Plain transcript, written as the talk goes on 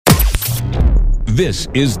This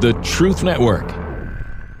is the Truth Network.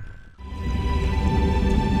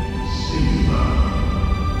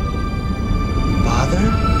 Father?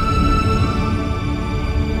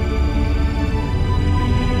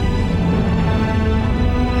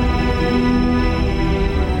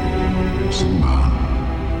 Simba,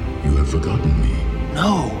 you have forgotten me.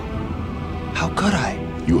 No. How could I?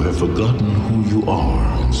 You have forgotten who you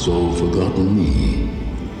are, and so forgotten me.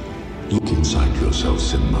 Look inside yourself,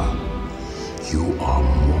 Simba. You are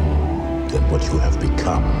more than what you have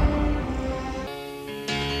become.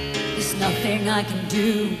 There's nothing I can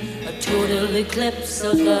do, a total eclipse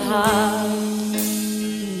of the heart.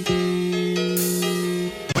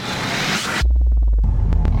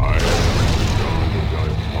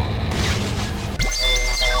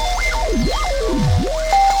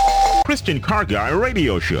 Christian Car Guy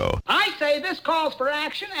Radio Show. I say this calls for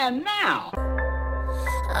action, and now.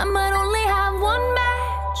 I might only have one match,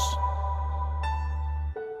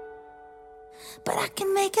 but I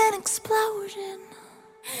can make an explosion.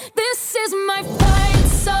 This is my fight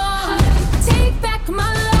song. Take back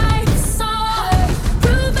my life song.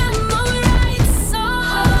 Prove I'm alright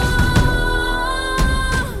song.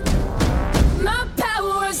 My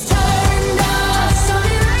power's turned on. So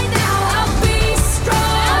right now I'll be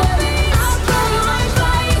strong. I'll blow my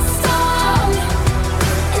fight song.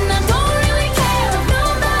 And I don't really care if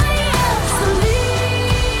nobody else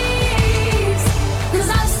leaves, 'cause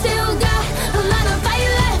I've still got a lot of fight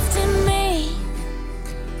left in me.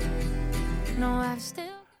 No, I've still.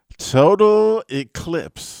 Total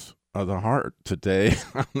eclipse of the heart today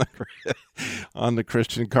on the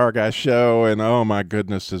Christian Car Guy Show. And oh my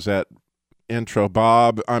goodness, is that intro,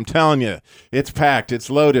 Bob? I'm telling you, it's packed, it's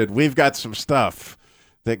loaded. We've got some stuff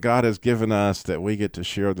that God has given us that we get to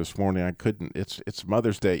share this morning. It's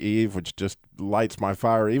Mother's Day Eve, which just lights my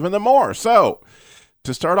fire even the more. So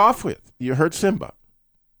to start off with, you heard Simba.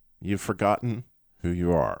 You've forgotten who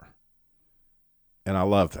you are. And I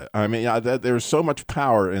love that. I mean, there's so much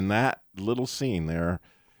power in that little scene there.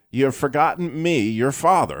 You have forgotten me, your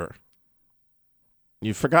father.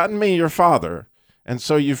 You've forgotten me, your father. And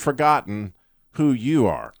so you've forgotten who you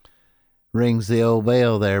are. Rings the old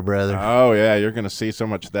bell there, brother. Oh, yeah. You're going to see so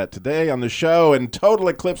much of that today on the show and Total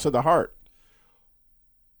Eclipse of the Heart.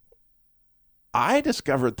 I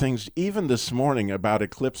discovered things even this morning about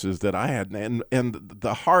eclipses that I had, and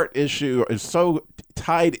the heart issue is so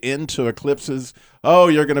tied into eclipses. Oh,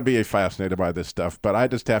 you're going to be fascinated by this stuff, but I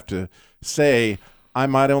just have to say I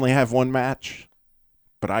might only have one match,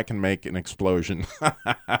 but I can make an explosion.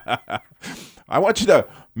 I want you to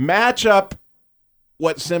match up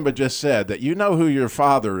what Simba just said, that you know who your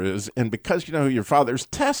father is, and because you know who your father's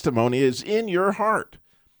testimony is in your heart,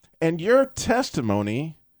 and your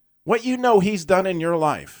testimony, what you know he's done in your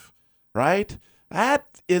life, right? That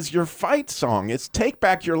is your fight song. It's take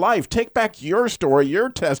back your life. Take back your story, your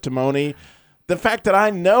testimony. The fact that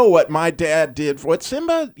I know what my dad did, what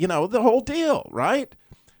Simba, the whole deal, right?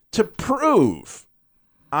 To prove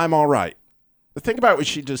I'm all right. Think about what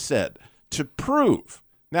she just said. To prove.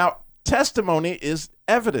 Now, testimony is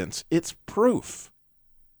evidence. It's proof.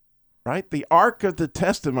 Right? The ark of the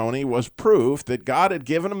testimony was proof that God had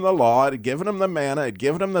given them the law, had given them the manna, had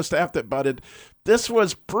given them the staff that budded. This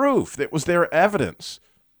was proof. That was their evidence.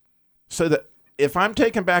 So that if I'm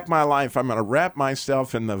taking back my life, I'm going to wrap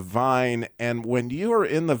myself in the vine. And when you are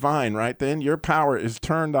in the vine, right, then your power is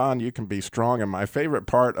turned on. You can be strong. And my favorite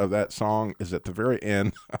part of that song is at the very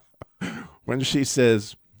end when she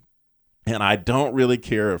says, and I don't really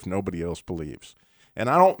care if nobody else believes. And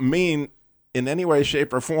I don't mean in any way,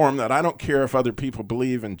 shape, or form that I don't care if other people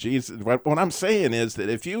believe in Jesus. What I'm saying is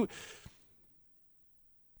that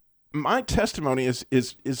my testimony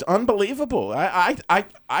is unbelievable.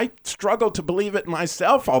 I struggle to believe it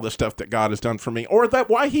myself, all the stuff that God has done for me, or that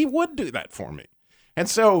why he would do that for me. And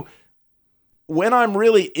so when I'm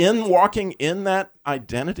really walking in that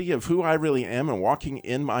identity of who I really am and walking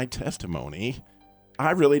in my testimony,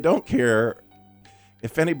 I really don't care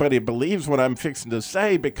if anybody believes what I'm fixing to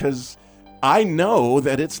say, because I know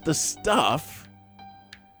that it's the stuff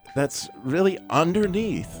that's really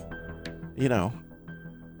underneath,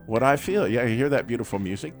 what I feel. Yeah, you hear that beautiful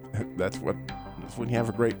music? That's when you have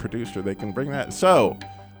a great producer, they can bring that. So,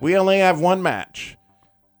 we only have one match.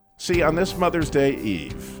 See, on this Mother's Day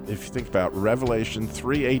Eve, if you think about Revelation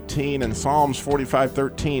 3:18 and Psalms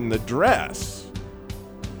 45:13, the dress,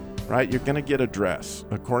 right? You're going to get a dress,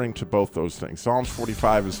 according to both those things. Psalms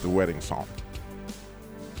 45 is the wedding psalm.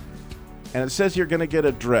 And it says you're going to get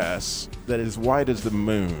a dress that is white as the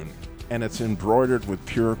moon, and it's embroidered with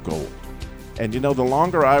pure gold. And the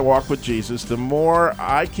longer I walk with Jesus, the more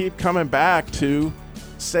I keep coming back to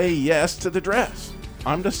say yes to the dress.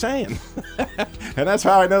 I'm just saying. And that's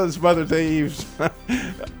how I know this Mother Eve's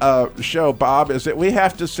show, Bob, is that we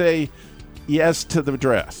have to say yes to the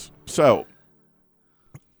dress. So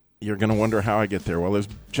you're going to wonder how I get there. Well, there's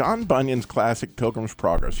John Bunyan's classic Pilgrim's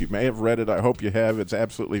Progress. You may have read it. I hope you have. It's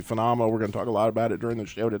absolutely phenomenal. We're going to talk a lot about it during the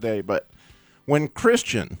show today. But when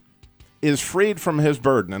Christian is freed from his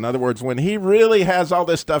burden, in other words, when he really has all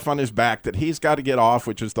this stuff on his back that he's got to get off,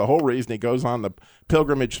 which is the whole reason he goes on the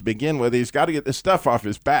pilgrimage to begin with, he's got to get this stuff off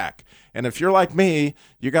his back. And if you're like me,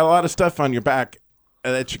 you got a lot of stuff on your back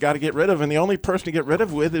that you got to get rid of, and the only person to get rid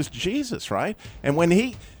of with is Jesus, right? And when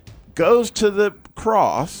he goes to the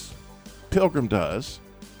cross, Pilgrim does,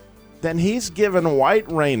 then he's given white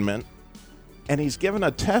raiment, and he's given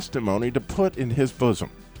a testimony to put in his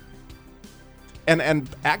bosom. And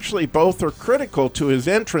actually both are critical to his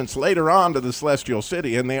entrance later on to the celestial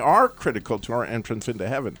city, and they are critical to our entrance into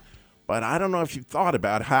heaven. But I don't know if you've thought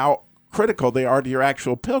about how critical they are to your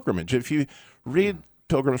actual pilgrimage. If you read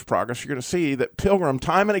Pilgrim's Progress, you're going to see that Pilgrim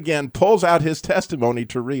time and again pulls out his testimony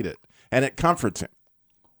to read it, and it comforts him.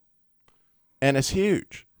 And it's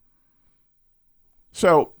huge.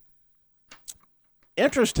 So,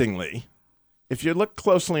 interestingly, if you look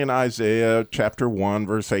closely in Isaiah chapter 1,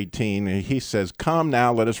 verse 18, he says, "Come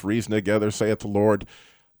now, let us reason together, saith the Lord.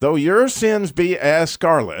 Though your sins be as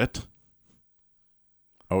scarlet,"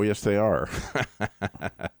 oh, yes, they are,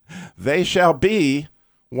 "they shall be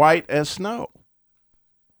white as snow.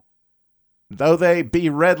 Though they be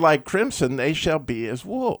red like crimson, they shall be as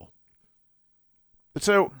wool."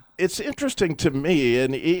 So it's interesting to me,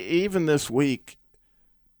 and even this week,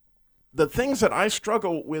 the things that I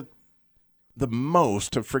struggle with the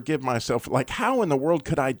most to forgive myself, like how in the world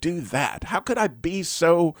could I do that? How could I be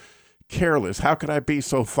so careless? How could I be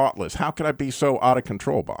so thoughtless? How could I be so out of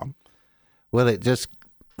control, Bob? Well,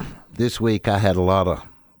 this week I had a lot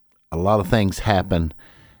of things happen,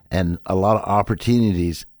 and a lot of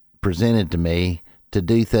opportunities presented to me to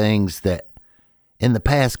do things that in the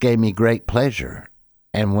past gave me great pleasure.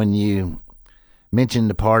 And when you mentioned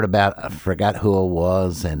the part about I forgot who I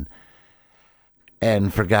was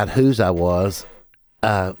and forgot whose I was,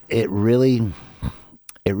 it really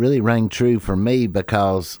rang true for me,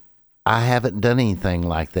 because I haven't done anything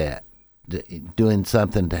like that, doing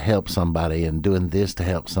something to help somebody and doing this to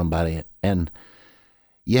help somebody. And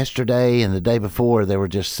yesterday and the day before, there were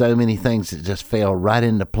just so many things that just fell right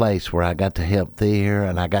into place where I got to help there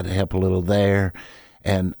and I got to help a little there,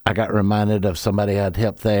 and I got reminded of somebody I'd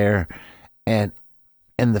helped there, and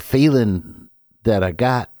the feeling that I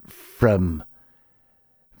got from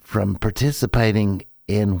participating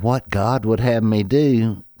in what God would have me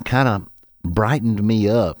do kind of brightened me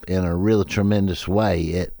up in a real tremendous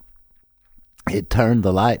way. It turned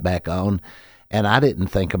the light back on, and I didn't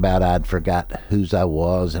think about I'd forgot whose I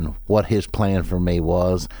was and what his plan for me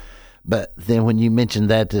was. But then when you mentioned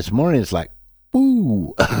that this morning, it's like,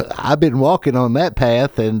 ooh, I've been walking on that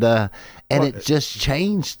path, and it just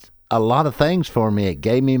changed a lot of things for me. It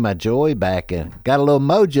gave me my joy back and got a little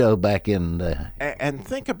mojo back in. And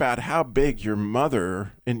think about how big your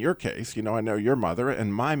mother, in your case, I know your mother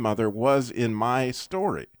and my mother was in my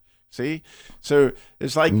story. See? So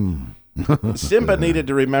it's like Simba needed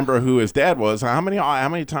to remember who his dad was. How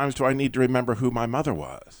many times do I need to remember who my mother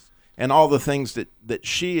was? And all the things that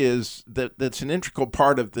she is, that's an integral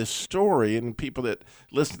part of this story. And people that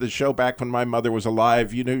listen to the show back when my mother was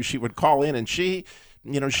alive, she would call in, and she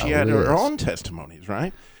had her own testimonies,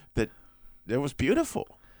 right? That it was beautiful.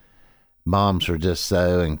 Moms are just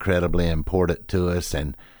so incredibly important to us.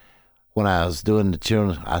 And when I was doing the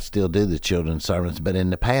children, I still do the children's sermons, but in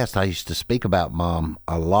the past I used to speak about Mom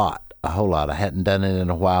a whole lot. I hadn't done it in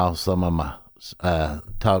a while. Some of my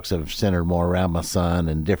talks have centered more around my son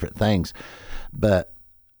and different things. But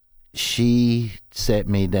she set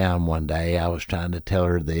me down one day. I was trying to tell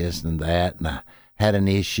her this and that, and I had an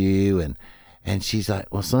issue, and she's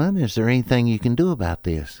like, "Well, son, is there anything you can do about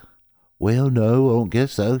this?" "Well, no, I don't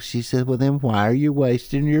guess so." She said, "Well, then why are you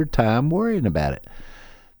wasting your time worrying about it?"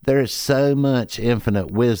 There is so much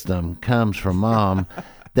infinite wisdom comes from Mom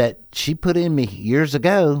that she put in me years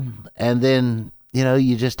ago, and then,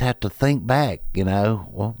 you just have to think back,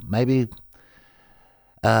 well, maybe,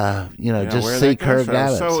 just seek her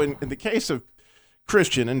guidance. So in the case of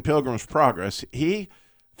Christian in Pilgrim's Progress, he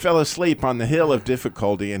fell asleep on the hill of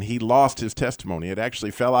difficulty, and he lost his testimony. It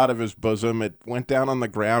actually fell out of his bosom. It went down on the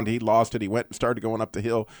ground. He lost it. He went and started going up the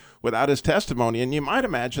hill without his testimony. And you might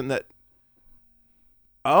imagine that,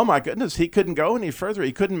 oh my goodness, he couldn't go any further.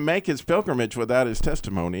 He couldn't make his pilgrimage without his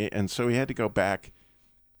testimony, and so he had to go back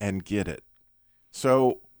and get it.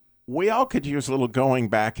 So we all could use a little going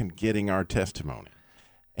back and getting our testimony.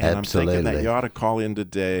 And Absolutely. I'm thinking that you ought to call in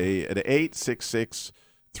today at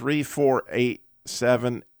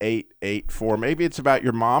 866-348-7884. Maybe it's about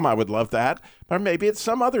your mom. I would love that. Or maybe it's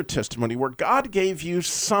some other testimony where God gave you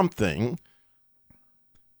something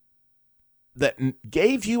that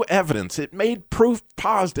gave you evidence. It made proof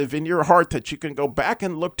positive in your heart that you can go back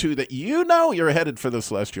and look to, that you know you're headed for the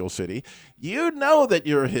celestial city. You know that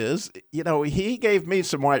you're his. You know, he gave me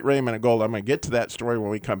some white raiment and gold. I'm going to get to that story when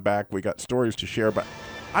we come back. We got stories to share, but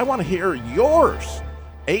I want to hear yours.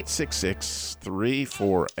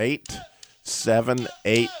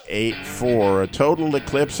 866-348-7884. A total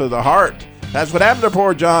eclipse of the heart. That's what happened to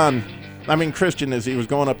poor Christian, as he was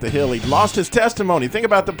going up the hill. He lost his testimony. Think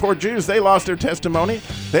about the poor Jews. They lost their testimony.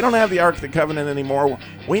 They don't have the Ark of the Covenant anymore.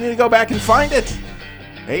 We need to go back and find it.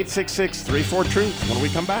 866-34-TRUTH when we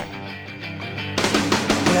come back.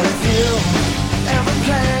 Well, if you ever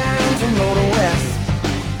plan to go to West,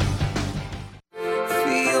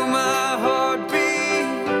 feel my heartbeat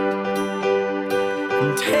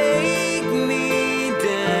and take me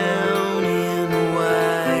down in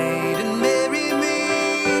white and marry me.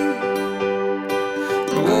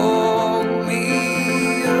 Walk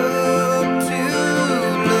me up to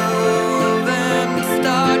love and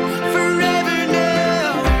start forever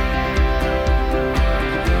now.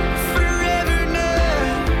 Forever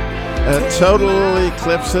now. A total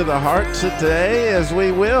eclipse of the heart today, as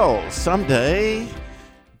we will someday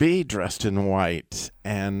be dressed in white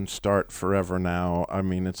and start forever now. I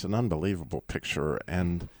mean, it's an unbelievable picture,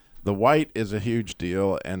 and the white is a huge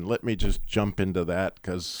deal. And let me just jump into that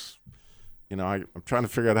because, I'm trying to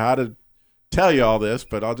figure out how to tell you all this,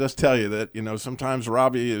 but I'll just tell you that, sometimes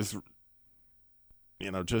Robby is,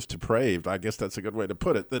 just depraved. I guess that's a good way to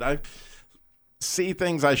put it, that I see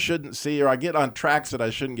things I shouldn't see, or I get on tracks that I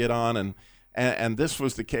shouldn't get on, and this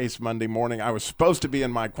was the case Monday morning. I was supposed to be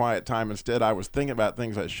in my quiet time. Instead, I was thinking about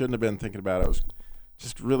things I shouldn't have been thinking about. I was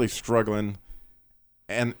just really struggling,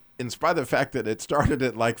 and in spite of the fact that it started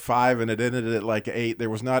at like 5 and it ended at like 8,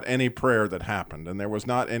 there was not any prayer that happened, and there was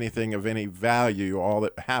not anything of any value. All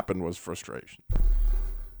that happened was frustration.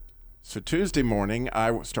 So Tuesday morning,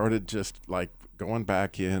 I started just like going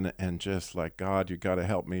back in and just like, God, you got to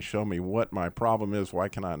help me. Show me what my problem is. Why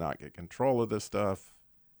can I not get control of this stuff?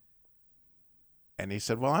 And he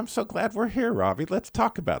said, well, I'm so glad we're here, Robby. Let's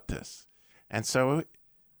talk about this. And so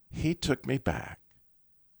he took me back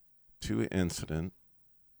to an incident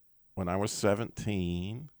when I was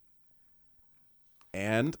 17.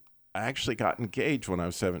 And I actually got engaged when I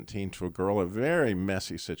was 17 to a girl, a very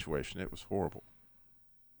messy situation. It was horrible.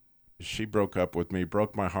 She broke up with me,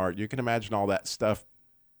 broke my heart. You can imagine all that stuff.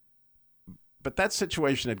 But that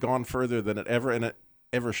situation had gone further than it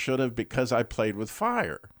ever should have, because I played with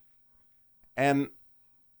fire. And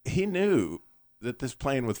he knew that this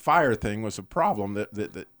playing with fire thing was a problem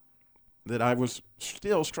that I was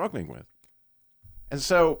still struggling with. And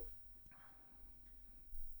so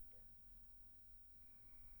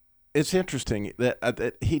it's interesting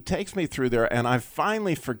that he takes me through there, and I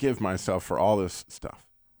finally forgive myself for all this stuff.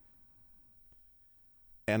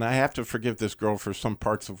 And I have to forgive this girl for some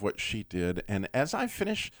parts of what she did. And as I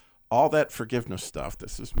finish all that forgiveness stuff,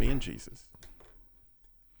 this is me and Jesus,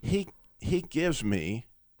 he gives me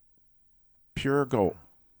pure gold.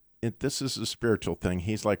 This is a spiritual thing.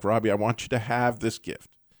 He's like, Robby, I want you to have this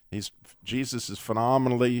gift. Jesus is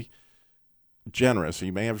phenomenally generous.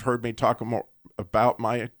 You may have heard me talk more about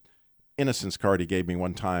my innocence card he gave me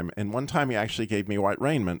one time. And one time he actually gave me white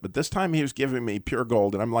raiment. But this time he was giving me pure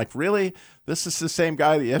gold. And I'm like, really? This is the same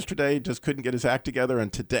guy that yesterday just couldn't get his act together,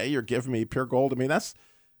 and today you're giving me pure gold? I mean,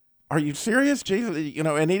 are you serious, Jesus?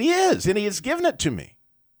 And he is. And he has given it to me.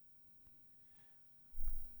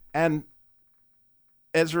 And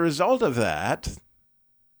as a result of that,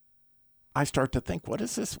 I start to think, what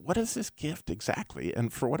is this? What is this gift exactly?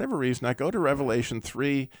 And for whatever reason, I go to Revelation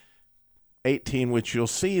 3:18, which you'll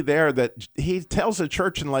see there that he tells the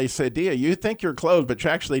church in Laodicea, you think you're clothed, but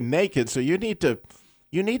you're actually naked. So you need to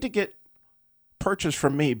get purchased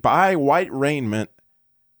from me, buy white raiment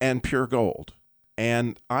and pure gold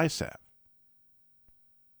and eye salve.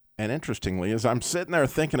 And interestingly, as I'm sitting there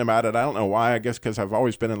thinking about it, I don't know why, I guess because I've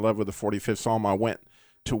always been in love with the 45th Psalm, I went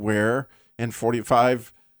to where in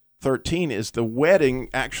 45:13 is the wedding.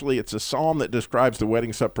 Actually, it's a psalm that describes the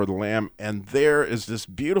wedding supper of the Lamb, and there is this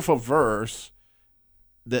beautiful verse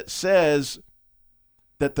that says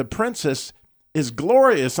that the princess is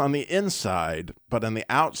glorious on the inside, but on the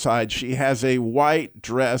outside she has a white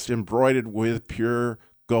dress embroidered with pure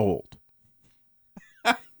gold.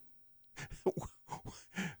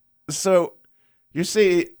 So, you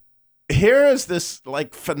see, here is this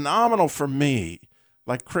like phenomenal for me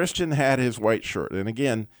Like Christian had his white shirt. And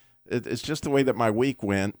again, it's just the way that my week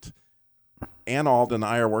went. Anald and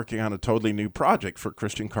I are working on a totally new project for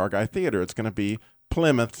Christian Car Guy Theater. It's going to be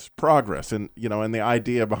Plymouth's Progress, and and the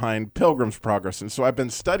idea behind Pilgrim's Progress. And so I've been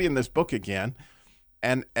studying this book again,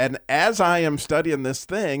 and as I am studying this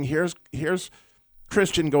thing, here's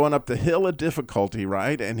Christian going up the hill of difficulty,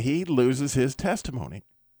 right? And he loses his testimony,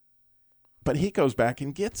 but he goes back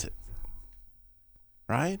and gets it,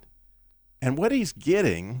 right? And what he's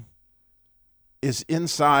getting is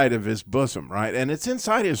inside of his bosom, right? And it's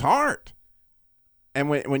inside his heart. And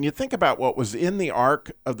when you think about what was in the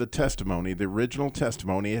Ark of the Testimony, the original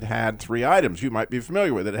testimony, it had 3 items you might be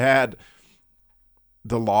familiar with. It had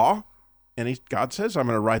the law, and God says, I'm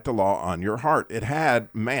going to write the law on your heart. It had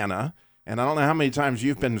manna, and I don't know how many times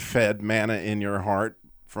you've been fed manna in your heart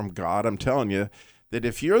from God. I'm telling you that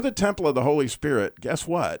if you're the temple of the Holy Spirit, guess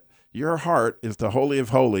what? Your heart is the Holy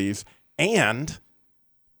of Holies, and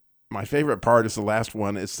my favorite part is the last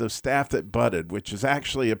one. It's the staff that budded, which is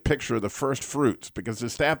actually a picture of the first fruits, because the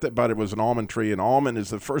staff that budded was an almond tree, and almond is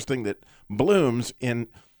the first thing that blooms in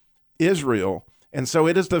Israel. And so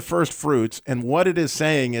it is the first fruits. And what it is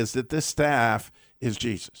saying is that this staff is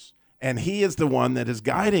Jesus, and he is the one that is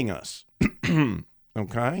guiding us.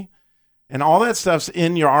 Okay? And all that stuff's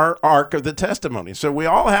in your Ark of the Testimony. So we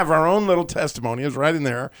all have our own little testimony. It's right in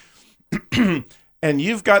there. And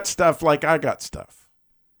you've got stuff like I got stuff.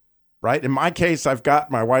 Right? In my case, I've got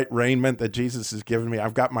my white raiment that Jesus has given me.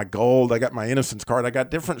 I've got my gold. I got my innocence card. I got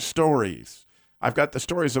different stories. I've got the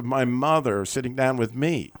stories of my mother sitting down with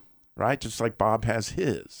me, right? Just like Bob has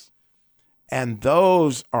his. And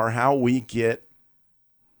those are how we get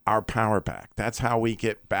our power back. That's how we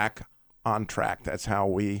get back on track. That's how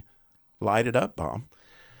we light it up, Bob.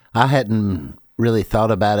 I hadn't really thought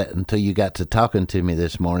about it until you got to talking to me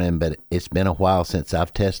this morning, but it's been a while since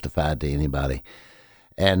I've testified to anybody.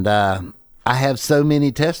 And I have so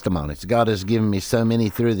many testimonies. God has given me so many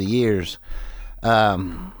through the years.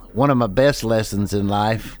 One of my best lessons in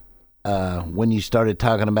life, when you started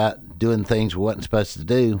talking about doing things we wasn't supposed to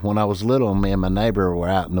do, when I was little, me and my neighbor were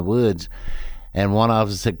out in the woods, and one of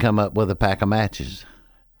us had come up with a pack of matches.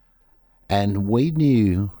 And we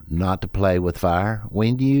knew not to play with fire.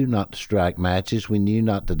 We knew not to strike matches. We knew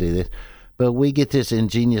not to do this. But we get this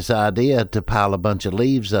ingenious idea to pile a bunch of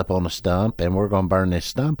leaves up on a stump, and we're going to burn this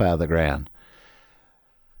stump out of the ground.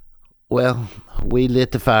 Well, we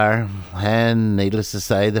lit the fire, and needless to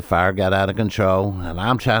say, the fire got out of control, and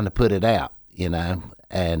I'm trying to put it out,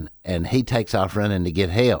 and he takes off running to get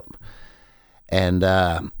help. And,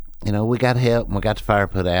 we got help, and we got the fire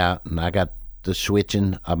put out, and I got the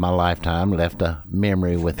switching of my lifetime, left a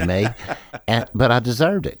memory with me. But I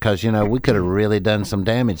deserved it because, we could have really done some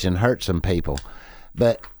damage and hurt some people.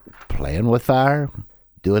 But playing with fire,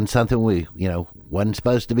 doing something we, wasn't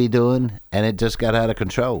supposed to be doing, and it just got out of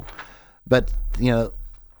control. But,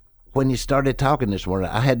 when you started talking this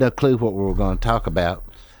morning, I had no clue what we were going to talk about.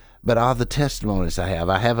 But all the testimonies I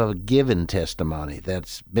have a given testimony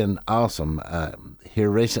that's been awesome.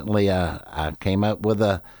 Here recently, I came up with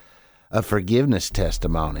a forgiveness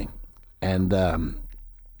testimony. And,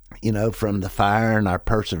 from the fire and our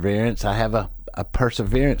perseverance, I have a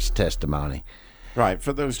perseverance testimony. Right.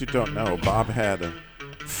 For those who don't know, Bob had a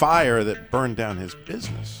fire that burned down his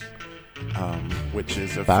business, which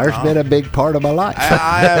is a fire's been a big part of my life.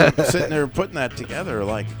 I am sitting there putting that together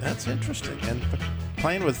like, that's interesting. And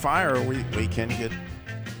playing with fire, we can get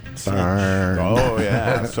burned. Oh,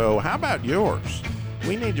 yeah. So how about yours?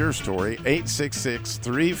 We need your story.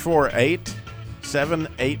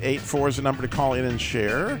 866-348-7884 is the number to call in and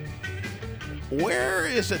share. Where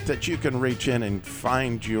is it that you can reach in and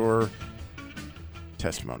find your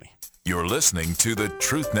testimony? You're listening to the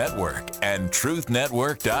Truth Network and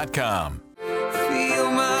truthnetwork.com.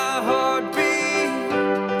 Feel my heartbeat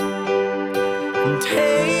and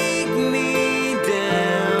take me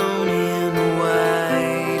down in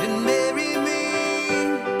white and marry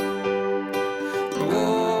me.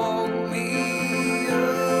 Walk me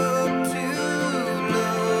up to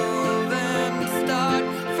love and start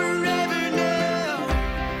forever now.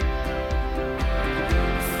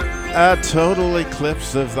 A total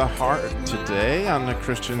eclipse of the heart today on the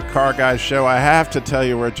Christian Car Guy Show. I have to tell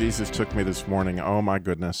you where Jesus took me this morning. Oh, my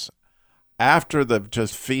goodness. After the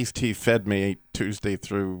just feast he fed me Tuesday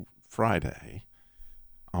through Friday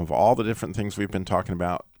of all the different things we've been talking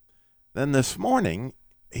about, then this morning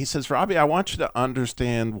he says, Robby, I want you to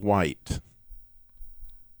understand white.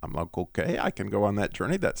 I'm like, okay, I can go on that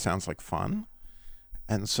journey. That sounds like fun.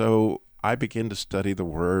 And so I begin to study the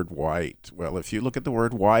word white. Well, if you look at the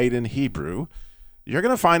word white in Hebrew, you're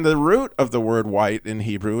going to find the root of the word white in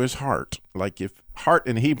Hebrew is heart. Like if heart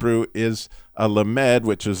in Hebrew is a lamed,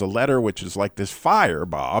 which is a letter, which is like this fire,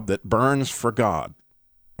 Bob, that burns for God.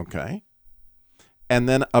 Okay? And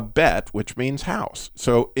then a bet, which means house.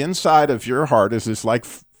 So inside of your heart is this like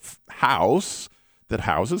house that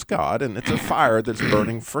houses God, and it's a fire that's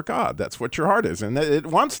burning for God. That's what your heart is. And it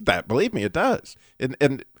wants that. Believe me, it does.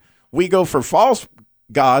 And we go for false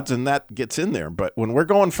gods, and that gets in there. But when we're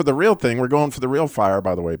going for the real thing, we're going for the real fire,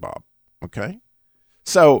 by the way, Bob. Okay?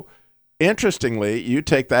 So, interestingly, you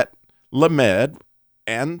take that lamed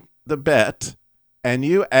and the bet, and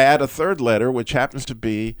you add a third letter, which happens to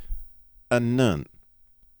be a nun.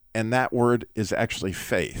 And that word is actually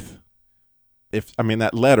faith.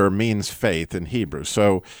 That letter means faith in Hebrew.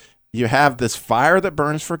 So you have this fire that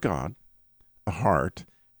burns for God, a heart,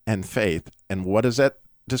 and faith. And what does that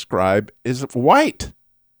describe? Is white.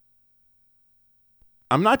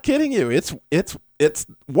 I'm not kidding you. It's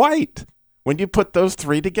white. When you put those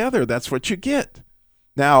three together, that's what you get.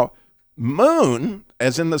 Now, moon,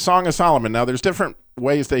 as in the Song of Solomon. Now, there's different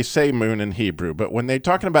ways they say moon in Hebrew, but when they're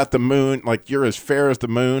talking about the moon, like you're as fair as the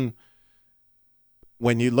moon,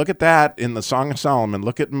 when you look at that in the Song of Solomon,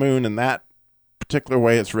 look at moon in that particular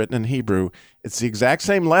way it's written in Hebrew, it's the exact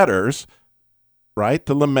same letters, right?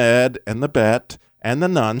 The lamed and the bet and the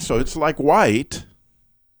nun, so it's like white.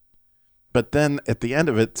 But then at the end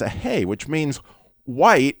of it, it's a hey, which means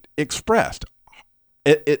white expressed.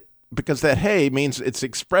 Because that hey means it's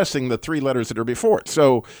expressing the three letters that are before it.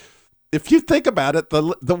 So if you think about it,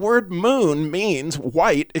 the word moon means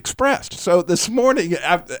white expressed. So this morning,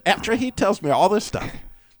 after he tells me all this stuff,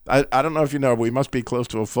 I don't know if you know, we must be close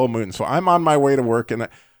to a full moon. So I'm on my way to work, and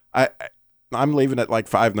I'm leaving at like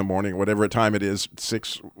 5 a.m, whatever time it is,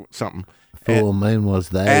 6 something. Full moon was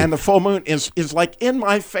that. And the full moon is like in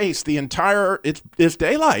my face the entire, it's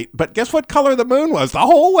daylight. But guess what color the moon was? The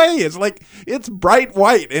whole way. It's like, it's bright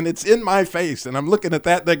white and it's in my face. And I'm looking at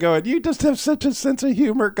that and they're going, you just have such a sense of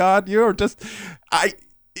humor, God. You're just,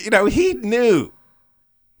 he knew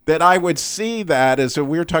that I would see that as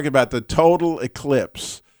we were talking about the total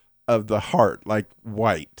eclipse of the heart, like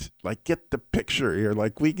white. Like, get the picture here.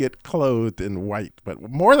 Like, we get clothed in white. But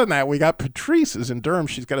more than that, we got Patrice is in Durham.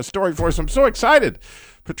 She's got a story for us. I'm so excited.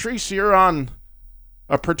 Patrice, you're on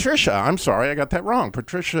Patricia. I'm sorry, I got that wrong.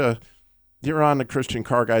 Patricia, you're on the Christian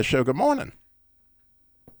Car Guy Show. Good morning.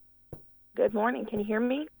 Good morning. Can you hear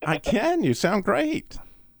me? I can. You sound great.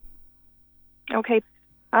 Okay.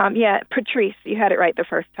 Yeah, Patrice, you had it right the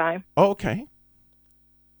first time. Oh, okay.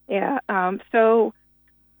 Yeah.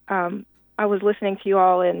 I was listening to you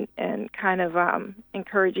all and kind of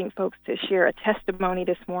encouraging folks to share a testimony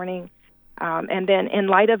this morning. And then in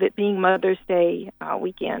light of it being Mother's Day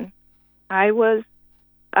weekend, I was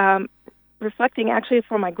reflecting actually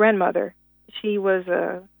for my grandmother. She's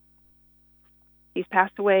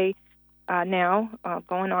passed away now,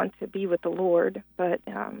 going on to be with the Lord, but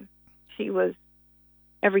she was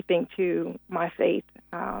everything to my faith.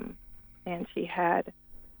 And she had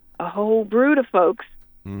a whole brood of folks.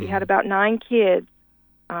 She had about 9 kids,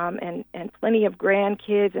 and plenty of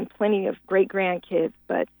grandkids and plenty of great-grandkids,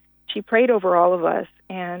 but she prayed over all of us,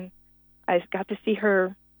 and I got to see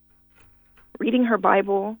her reading her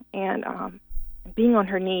Bible and being on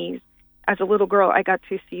her knees. As a little girl, I got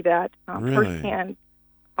to see that Really? firsthand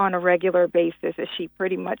on a regular basis as she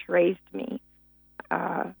pretty much raised me.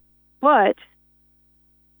 But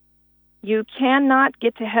you cannot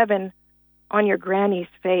get to heaven on your granny's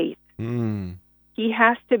faith. He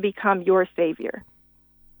has to become your Savior.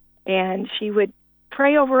 And she would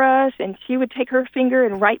pray over us, and she would take her finger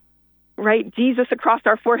and write Jesus across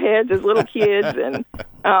our foreheads as little kids. And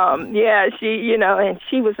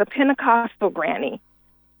she was a Pentecostal granny.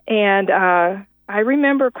 And I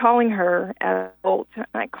remember calling her as an adult.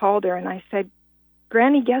 I called her and I said,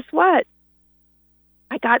 Granny, guess what?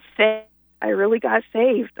 I got saved. I really got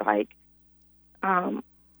saved.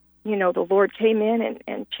 The Lord came in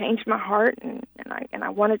and changed my heart, and I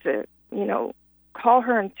wanted to, call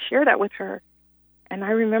her and share that with her. And I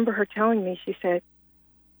remember her telling me, she said,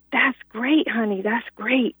 that's great, honey, that's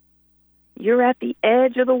great. You're at the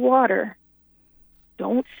edge of the water.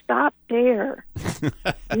 Don't stop there.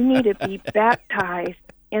 You need to be baptized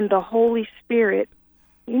in the Holy Spirit.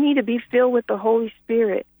 You need to be filled with the Holy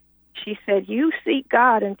Spirit. She said, you seek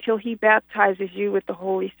God until he baptizes you with the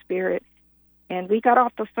Holy Spirit. And we got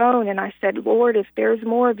off the phone, and I said, Lord, if there's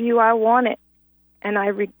more of you, I want it. And I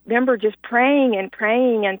remember just praying and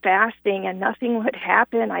fasting, and nothing would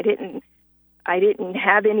happen. I didn't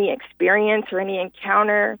have any experience or any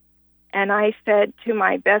encounter. And I said to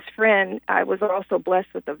my best friend, I was also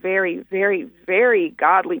blessed with a very, very, very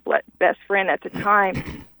godly best friend at the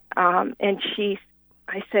time.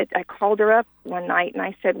 I called her up one night and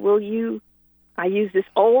I said, I used this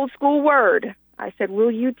old school word. I said,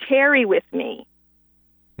 will you tarry with me?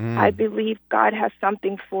 I believe God has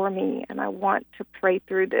something for me and I want to pray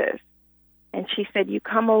through this. And she said, you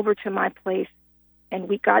come over to my place. And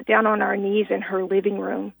we got down on our knees in her living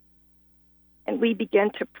room and we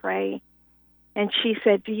began to pray. And she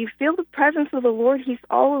said, do you feel the presence of the Lord? He's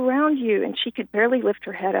all around you. And she could barely lift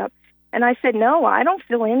her head up. And I said, no, I don't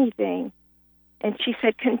feel anything. And she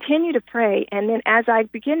said, continue to pray. And then as I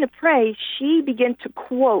began to pray, she began to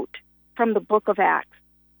quote from the book of Acts.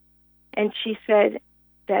 And she said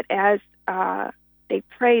that as they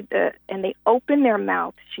prayed and they opened their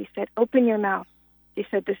mouth, she said, open your mouth. She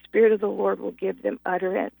said, the Spirit of the Lord will give them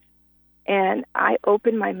utterance. And I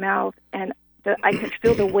opened my mouth, and I could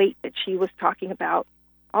feel the weight that she was talking about.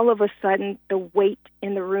 All of a sudden, the weight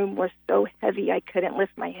in the room was so heavy I couldn't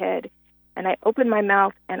lift my head. And I opened my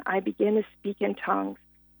mouth, and I began to speak in tongues.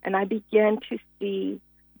 And I began to see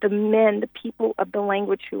the men, the people of the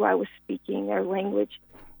language who I was speaking, their language.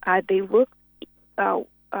 They looked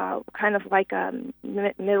kind of like a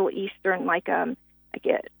Middle Eastern, like a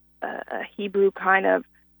Hebrew kind of.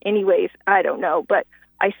 Anyways, I don't know, but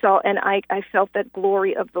I saw and I felt that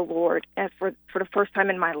glory of the Lord. And for the first time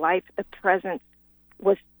in my life, the presence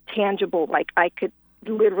was tangible, like I could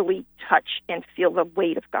literally touch and feel the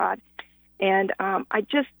weight of God. And I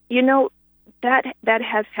just, that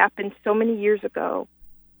has happened so many years ago.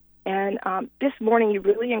 And this morning, you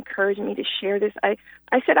really encouraged me to share this. I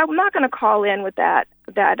said I'm not going to call in with that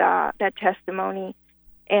testimony,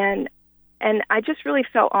 and I just really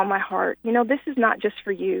felt on my heart. This is not just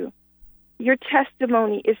for you. Your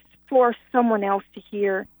testimony is for someone else to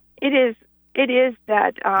hear. It is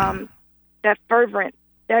that that fervent.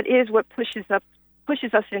 That is what pushes us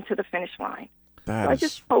into the finish line. So I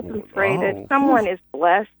just hope and pray that someone is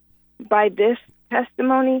blessed by this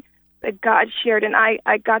testimony that God shared, and I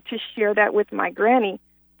got to share that with my granny,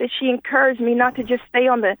 that she encouraged me not to just stay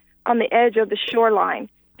on the edge of the shoreline.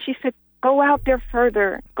 She said, go out there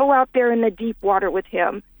further, go out there in the deep water with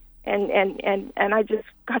him. And I just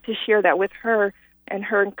got to share that with her, and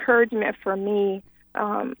her encouragement for me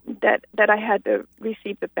that I had to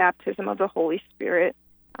receive the baptism of the Holy Spirit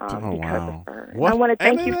because of her. I want to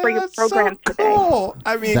thank you for your program today. Cool.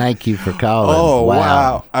 I mean, thank you for calling. Oh,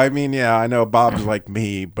 wow. I mean, yeah, I know Bob's like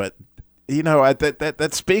me, but that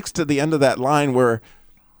speaks to the end of that line where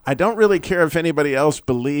I don't really care if anybody else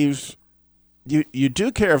believes. You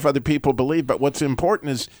do care if other people believe, but what's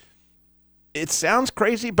important is it sounds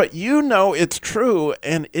crazy, but it's true,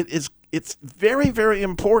 and it's very, very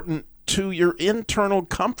important to your internal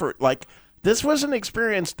comfort. Like, this was an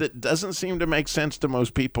experience that doesn't seem to make sense to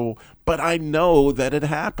most people, but I know that it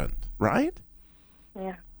happened, right?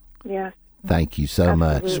 Yeah. Yeah. Thank you so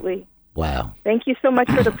Absolutely. much. Wow. Thank you so much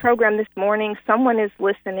for the program this morning. Someone is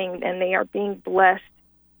listening, and they are being blessed.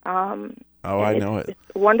 I know it.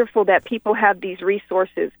 It's wonderful that people have these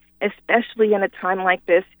resources, especially in a time like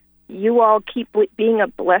this. You all keep being a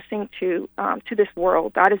blessing to this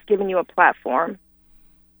world. God has given you a platform.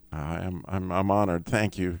 I'm honored.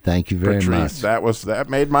 Thank you. Thank you very Patrice. much. That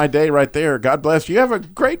made my day right there. God bless you. Have a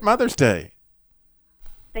great Mother's Day.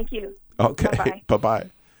 Thank you. Okay. Bye-bye.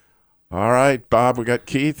 All right, Bob, we got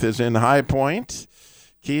Keith is in High Point.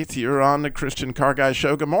 Keith, you're on the Christian Car Guy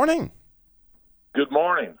Show. Good morning. Good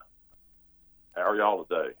morning. How are y'all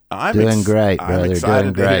today? I'm doing great, brother. I'm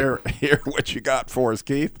excited doing to great. hear what you got for us,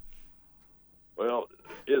 Keith. Well,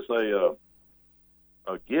 it's a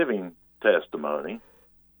giving testimony.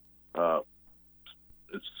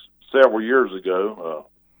 It's several years ago.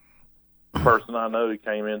 A person I know, he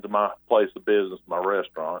came into my place of business, my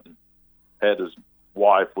restaurant, and had his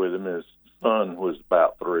wife with him. His son was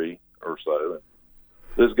about 3 or so. And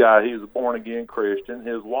this guy, he's a born-again Christian.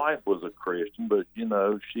 His wife was a Christian, but, she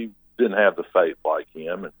didn't have the faith like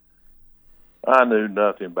him. And I knew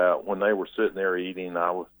nothing about when they were sitting there eating.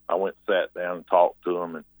 I went and sat down and talked to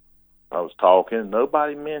them, and I was talking.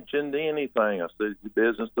 Nobody mentioned anything. I said, "Your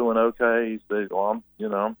business doing okay?" He said, "Well, I'm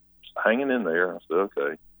just hanging in there." I said,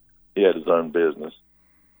 "Okay." He had his own business.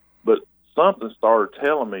 But something started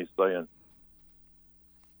telling me, saying,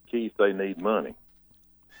 "Keith, they need money."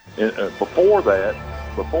 And before that,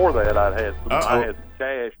 I had some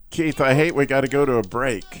cash. Keith, I hate we got to go to a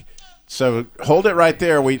break. So hold it right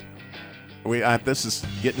there. This is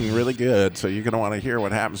getting really good, so you're going to want to hear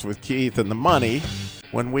what happens with Keith and the money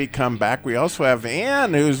when we come back. We also have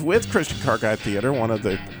Ann, who's with Christian Car Guy Theater, one of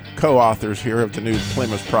the co-authors here of the new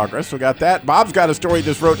Plymouth Progress. We got that. Bob's got a story he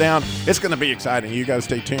just wrote down. It's going to be exciting. You guys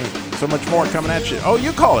stay tuned. So much more coming at you. Oh,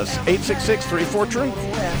 you call us,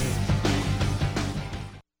 866-34-TRUTH.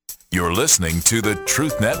 You're listening to the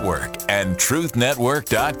Truth Network and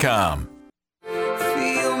truthnetwork.com.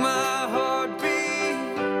 Feel my heartbeat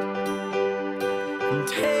and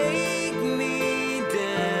take me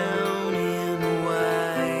down in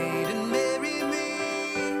white and marry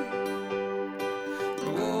me.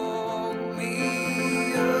 Walk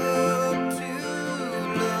me up to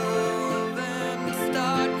love and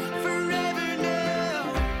start forever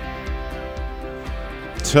now.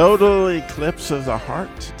 Total eclipse of the heart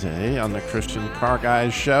today on the Christian Car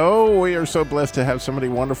Guys show. We are so blessed to have so many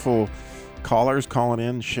wonderful callers calling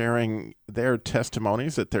in, sharing their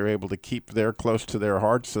testimonies that they're able to keep there close to their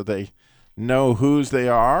hearts so they know whose they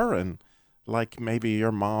are, and like maybe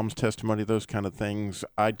your mom's testimony, those kind of things.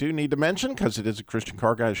 I do need to mention, because it is a Christian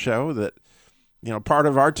Car Guys show, that part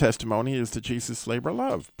of our testimony is the Jesus Labor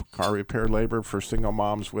Love, car repair labor for single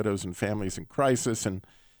moms, widows, and families in crisis, and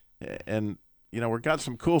we've got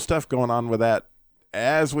some cool stuff going on with that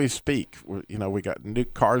as we speak. We got new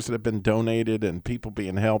cars that have been donated and people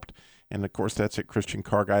being helped. And, of course, that's at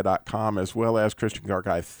ChristianCarGuy.com, as well as Christian Car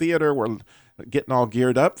Guy Theater. We're getting all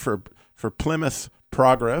geared up for Plymouth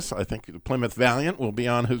Progress. I think the Plymouth Valiant will be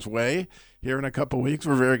on his way here in a couple of weeks.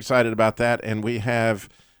 We're very excited about that. And we have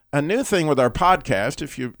a new thing with our podcast.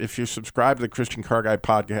 If you subscribe to the Christian Car Guy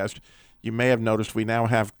podcast, you may have noticed we now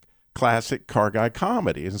have classic Car Guy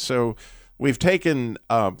comedy. And so we've taken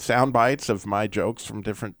sound bites of my jokes from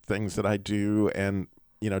different things that I do, and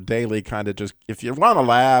daily kind of just, if you want to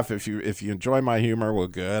laugh, if you enjoy my humor, well,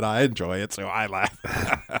 good. I enjoy it, so I laugh.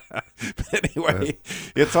 But anyway,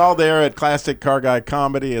 it's all there at Classic Car Guy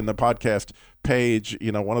Comedy and the podcast page.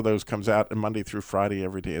 One of those comes out Monday through Friday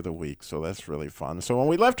every day of the week, so that's really fun. So when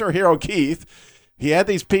we left our hero Keith, he had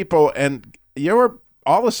these people, and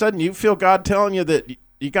all of a sudden you feel God telling you that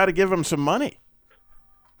you got to give him some money.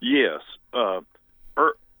 Yes.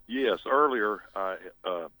 Yes. Earlier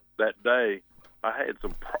that day, I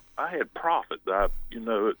had profit.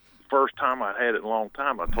 First time I had it in a long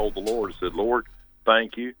time, I told the Lord, I said, Lord,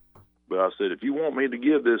 thank you. But I said, if you want me to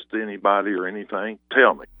give this to anybody or anything,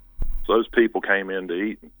 tell me. So those people came in to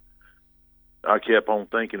eat. And I kept on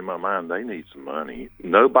thinking in my mind, they need some money.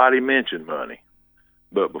 Nobody mentioned money.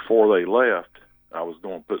 But before they left, I was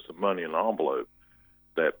going to put some money in an envelope,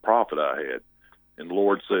 that profit I had. And the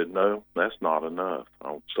Lord said, no, that's not enough.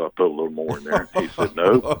 So I put a little more in there. He said,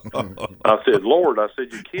 no. I said, Lord,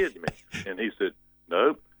 you're kidding me. And he said,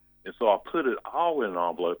 nope. And so I put it all in an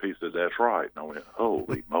envelope. He said, that's right. And I went,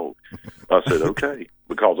 holy moly. I said, okay.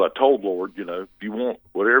 Because I told Lord, if you want,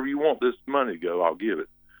 whatever you want this money to go, I'll give it.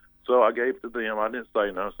 So I gave it to them. I didn't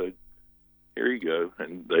say no. I said, here you go.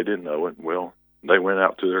 And they didn't know it. Well, they went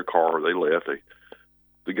out to their car. They left.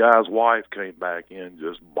 The guy's wife came back in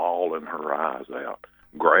just bawling her eyes out,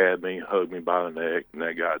 grabbed me, hugged me by the neck, and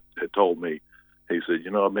that guy had told me, he said,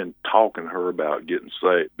 I've been talking to her about getting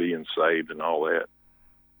saved, being saved and all that.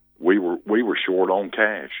 We were short on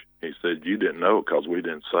cash. He said, you didn't know it because we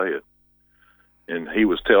didn't say it. And he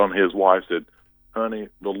was telling his wife, said, honey,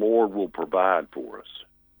 the Lord will provide for us.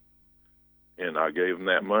 And I gave him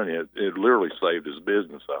that money. It literally saved his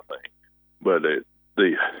business, I think. But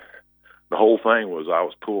the whole thing was I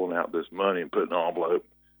was pulling out this money and putting an envelope.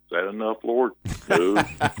 Is that enough, Lord? No.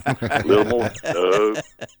 A little more? No.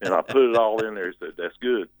 And I put it all in there. He said, that's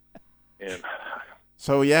good. And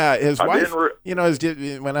so, yeah, his wife, when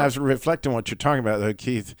I was reflecting on what you're talking about, though,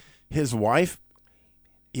 Keith, his wife,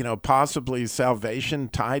 possibly salvation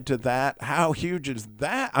tied to that. How huge is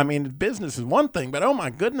that? I mean, business is one thing, but oh,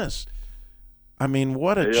 my goodness. I mean,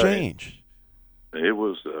 what a change. It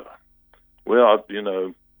was,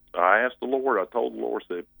 I asked the Lord, I told the Lord,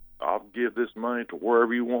 I said, I'll give this money to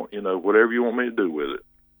wherever you want, whatever you want me to do with it.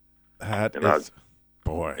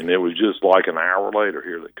 Boy. And it was just like an hour later,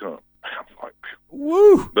 here they come. I'm like,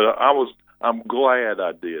 woo! But I'm glad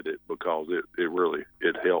I did it because it really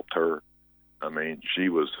helped her. I mean, she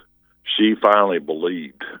finally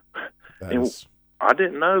believed. And I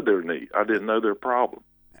didn't know their need. I didn't know their problem.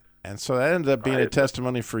 And so that ended up being a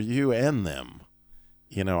testimony for you and them.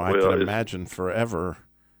 I can imagine forever.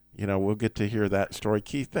 We'll get to hear that story.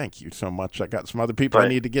 Keith, thank you so much. I got some other people I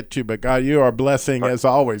need to get to, but God, you are a blessing as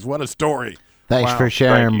always. What a story. Thanks for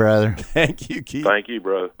sharing, brother. Thank you, Keith. Thank you,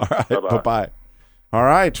 brother. All right, bye-bye. All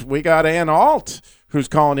right, we got Ann Alt, who's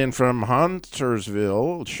calling in from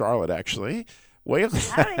Huntersville, Charlotte, actually.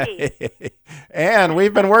 Howdy. Ann,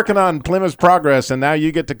 we've been working on Plymouth Progress, and now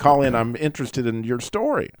you get to call in. I'm interested in your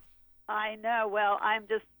story. I know. Well, I'm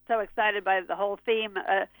just so excited by the whole theme.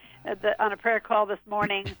 on a prayer call this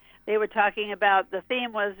morning, they were talking about, the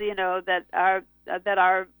theme was, that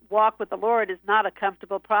our walk with the Lord is not a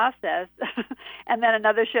comfortable process. And then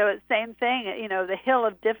another show, same thing, the hill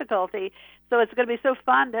of difficulty. So it's going to be so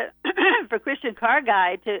fun for Christian Car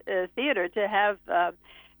Guy Theater to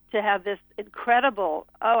have this incredible,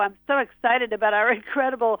 I'm so excited about our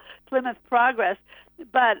incredible Plymouth progress.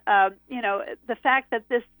 But, the fact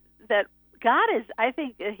that God is, I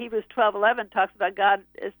think Hebrews 12:11 talks about God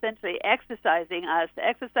essentially exercising us,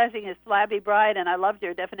 exercising his flabby bride, and I loved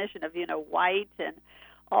your definition of, white and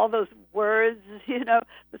all those words,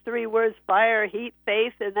 the three words, fire, heat,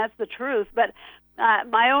 faith, and that's the truth. But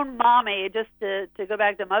my own mommy, just to go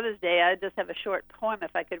back to Mother's Day, I just have a short poem,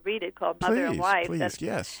 if I could read it, called Mother and Wife. Please,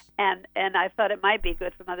 yes. And I thought it might be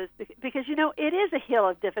good for mothers because, it is a hill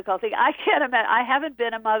of difficulty. I can't imagine. I haven't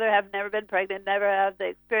been a mother, have never been pregnant, never have the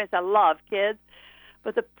experience. I love kids.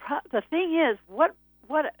 But the thing is,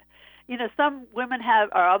 some women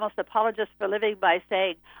are almost apologists for living by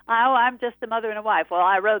saying, I'm just a mother and a wife. Well,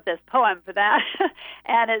 I wrote this poem for that.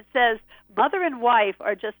 And it says, mother and wife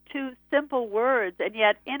are just two simple words and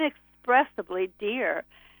yet inexpressibly dear.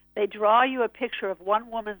 They draw you a picture of one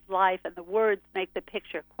woman's life, and the words make the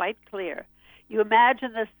picture quite clear. You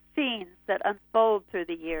imagine the scenes that unfold through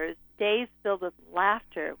the years, days filled with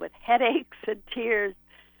laughter, with headaches and tears.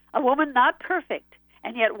 A woman not perfect,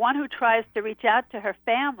 and yet one who tries to reach out to her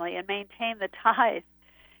family and maintain the ties.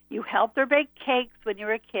 You helped her bake cakes when you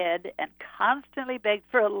were a kid and constantly begged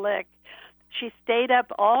for a lick. She stayed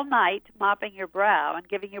up all night mopping your brow and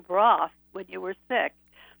giving you broth when you were sick.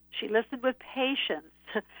 She listened with patience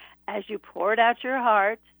as you poured out your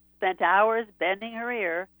heart, spent hours bending her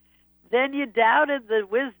ear. Then you doubted the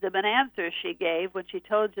wisdom and answers she gave when she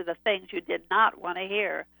told you the things you did not want to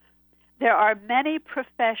hear. There are many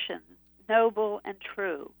professions, noble and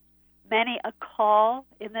true, many a call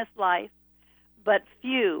in this life, but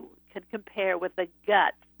few can compare with the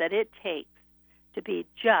guts that it takes to be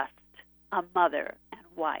just a mother and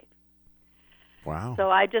wife. Wow. So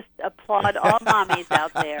I just applaud all mommies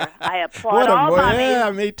out there. I applaud all mommies. Yeah,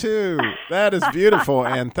 me too. That is beautiful,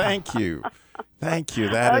 and thank you. Thank you.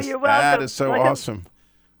 You're welcome. That is so awesome.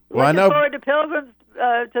 Well, I know. Looking forward to Pilgrims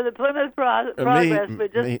to the Plymouth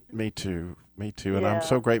Progress. Me too. And I'm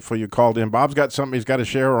so grateful you called in. Bob's got something he's got to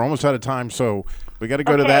share. We're almost out of time, so we got to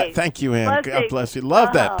go to that. Thank you, Ann. God bless you.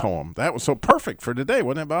 Love that poem. That was so perfect for today,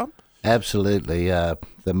 wasn't it, Bob? Absolutely.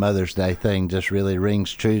 The Mother's Day thing just really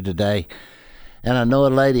rings true today. And I know a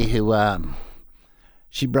lady who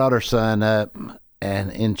she brought her son up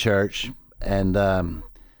and in church, and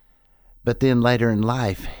but then later in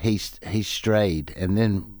life he strayed, and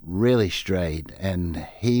then really strayed, and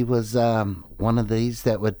he was one of these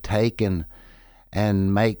that would take and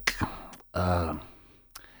make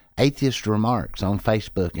atheist remarks on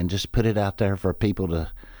Facebook and just put it out there for people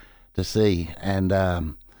to see.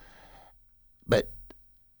 And but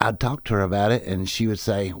I'd talk to her about it, and she would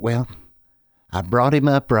say, well, I brought him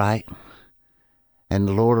up right, and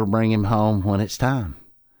the Lord will bring him home when it's time.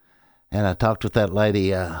 And I talked with that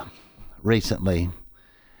lady recently,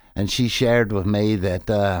 and she shared with me that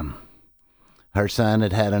her son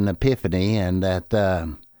had an epiphany, and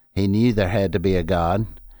that he knew there had to be a God,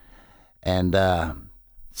 and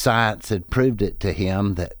science had proved it to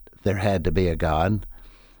him that there had to be a God,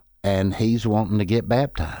 and he's wanting to get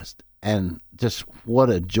baptized. And just what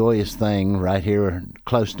a joyous thing right here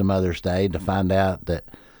close to Mother's Day to find out that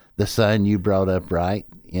the son you brought up right,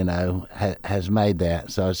 has made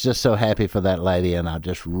that. So I was just so happy for that lady, and I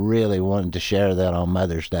just really wanted to share that on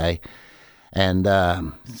Mother's Day. And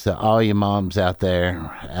so all you moms out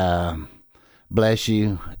there, bless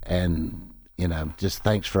you, and, just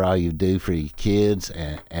thanks for all you do for your kids,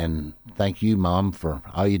 and thank you, Mom, for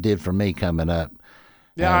all you did for me coming up.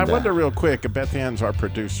 Yeah, and, I wonder real quick, Beth Ann's our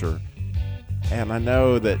producer, and I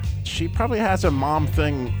know that she probably has a mom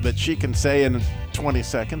thing that she can say in 20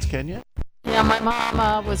 seconds. Can you? Yeah, my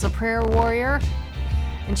mom was a prayer warrior,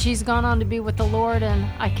 and she's gone on to be with the Lord, and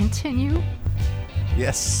I continue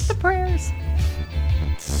the prayers.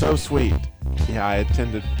 So sweet. Yeah, I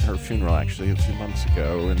attended her funeral actually a few months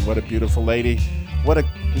ago, and what a beautiful lady. What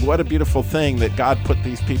a beautiful thing that God put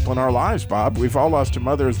these people in our lives, Bob. We've all lost a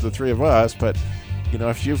mother, as the three of us, but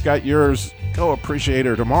if you've got yours, go appreciate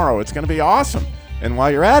her tomorrow. It's going to be awesome. And while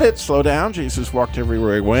you're at it, slow down. Jesus walked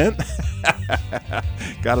everywhere he went.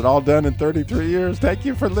 Got it all done in 33 years. Thank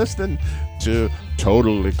you for listening to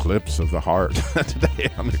Total Eclipse of the Heart today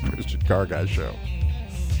on the Christian Car Guy Show.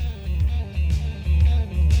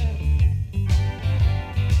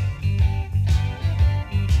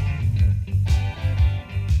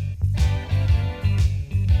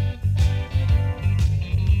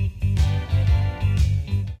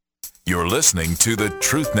 You're listening to the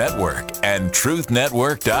Truth Network and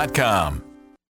truthnetwork.com.